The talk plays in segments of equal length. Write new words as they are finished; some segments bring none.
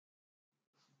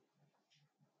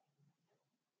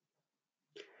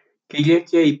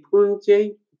Killachay p'unchay,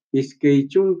 iskay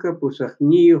chunka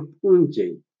pusaqniyuq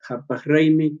p'unchay,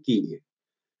 hapaqraymi killa.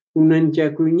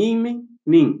 Unanchakuyniymi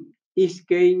nin,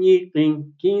 iskay ñiqin,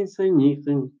 kinsa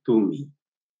ñiqin tumi.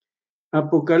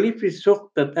 Apocalipsis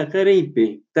suqta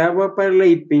t'aqariypi, tawa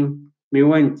parlaypin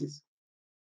niwanchis.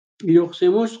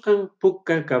 Lluqsimusqan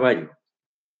puka caballo.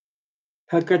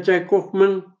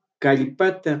 Hakachakuqman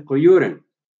kallpata quyuran,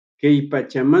 kay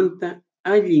pachamanta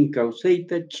allin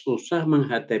kawsayta ch'usaqman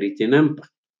hatarichinanpaq.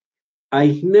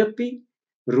 Aynapi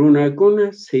runakuna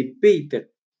sipiyta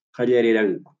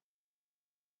qallariranku.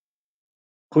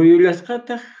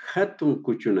 Quyullasqataq hatun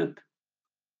kuchunata.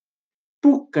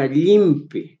 Puka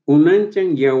llimpi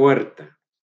unanchan yawarta.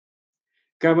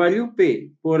 Caballupi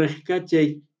puriqkachay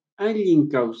allin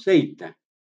kawsayta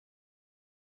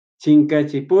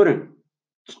chinkachipuran,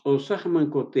 ch'usaqman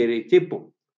kutirichipuq.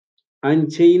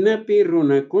 Anchaynapi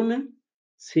runakuna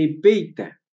sipiyta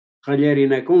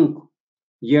qallarinakunku.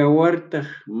 Yawartaq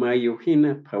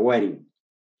mayuhina phawarin.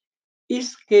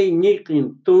 Iskay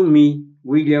ñiqin tumi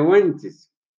willawanchis.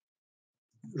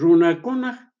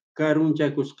 Runakunaq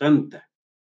karunchakusqanta.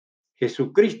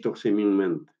 Jesucristo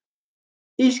siminmanta.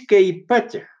 Iskay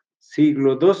pachak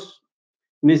siglo II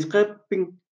nisqapin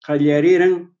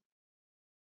qallariran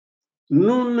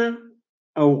nuna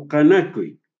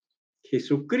awqanakuy.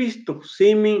 Jesucristo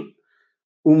simin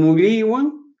umuliywan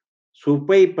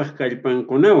supaypaq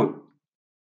kallpankunawan.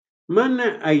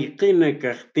 Mana ayqina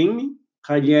kaqtinmi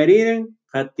qallariran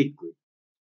qatikuy.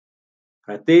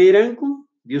 Qatiriranku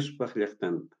Diospaq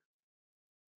llaqtanta.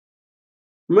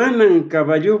 Manan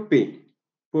caballupi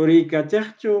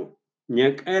puriykachaqchu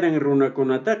ñak'aran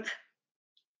runakunataqa.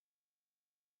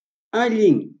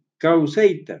 Allin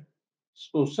kawsayta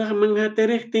ch'usaqman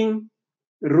hatariqtin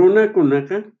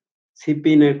runakunaqa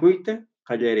sipinakuyta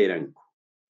qallariranku.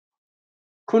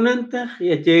 Kunantaq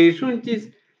yachayisunchis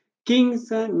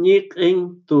kinsa ñiqin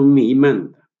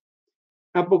tumimanta.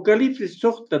 Apocalipsis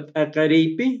suqta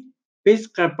t'aqariypi,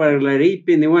 pisqa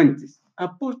parlariypi niwanchis.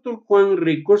 Apóstol Juan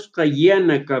rikusqa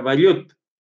yana caballuta.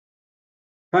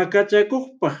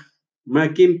 Pakachakuqpaq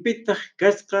makinpitaq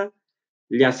kasqa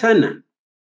llasana,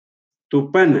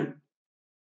 tupana.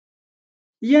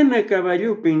 Yana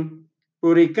caballupin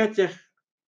puriykachaq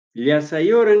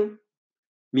llasayuran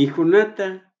mijunata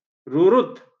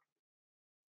ruruta.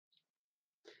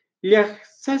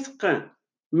 Llaqsasqa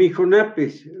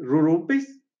mijunapis rurupis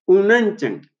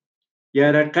unanchan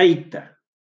yaraqayta.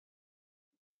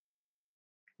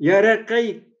 Yaraqay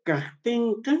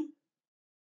kaqtinqa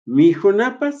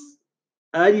mijunapas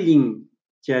allin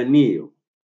chaniyuq.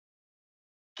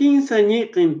 Kinsa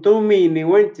ñiqin tumi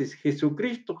niwanchis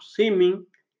Jesucristo simin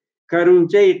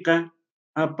karunchayqa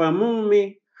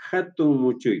apamunmi hatun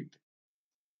muchuyta.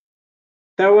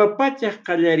 Tawa pachak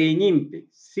qallariyninpi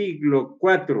siglo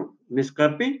IV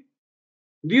nisqapi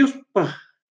Diospaq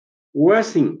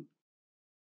wasin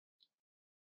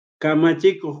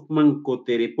kamachikuqman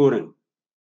kutiripuran.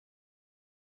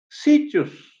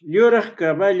 Sichus yuraq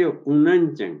caballo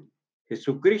unanchan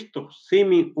Jesucristo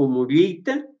simin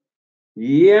umuliyta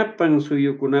llapan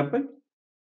suyukunapa,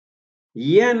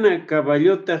 yana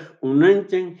caballotaq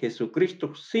unanchan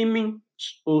Jesucristo simin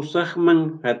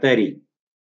ch'usaqman hatariy.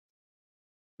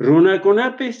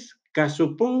 Runakunapis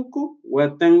kasupunku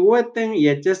watan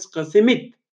yachasqa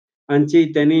simita.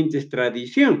 Anchayta ninchis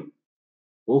tradición.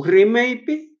 Uq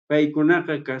rimaypi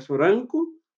paykunaqa kasuranku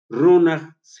runaq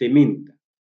siminta.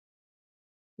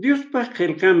 Diospaq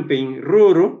qillqanpin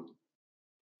ruru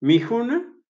mijuna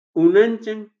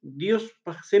unanchan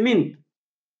Diospaq siminta.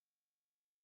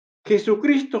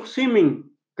 Jesucristo simin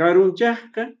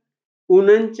karunchaqqa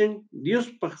unanchan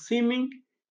Diospaq simin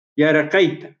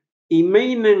yaraqayta.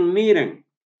 Imaynan niran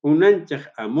unanchaq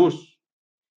Amos.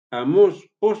 Amos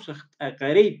pusaq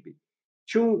t'aqariypi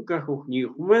chunka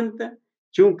hukniyuqmanta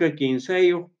chunka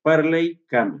kinsayuq parlay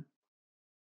kama.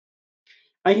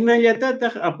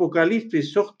 Aynallatataq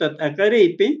Apocalipsis suqta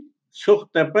t'aqariypi,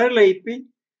 suqta parlaypi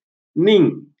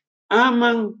nin,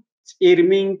 aman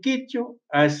ch'irminkichu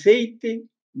aceite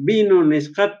vino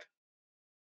nisqata.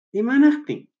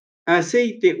 Imanaqtin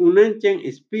aceite unanchan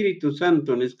Espíritu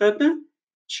Santo nisqata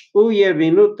ch'uya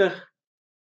vinutaq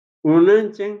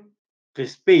unanchan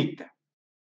q'ispiyta.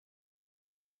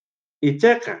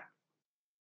 Ichaqa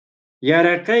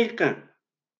yaraqayqa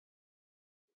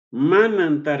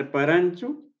manan tarparanchu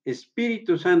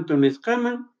Espíritu Santo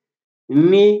nisqaman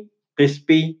ni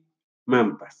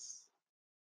q'ispiymanpas.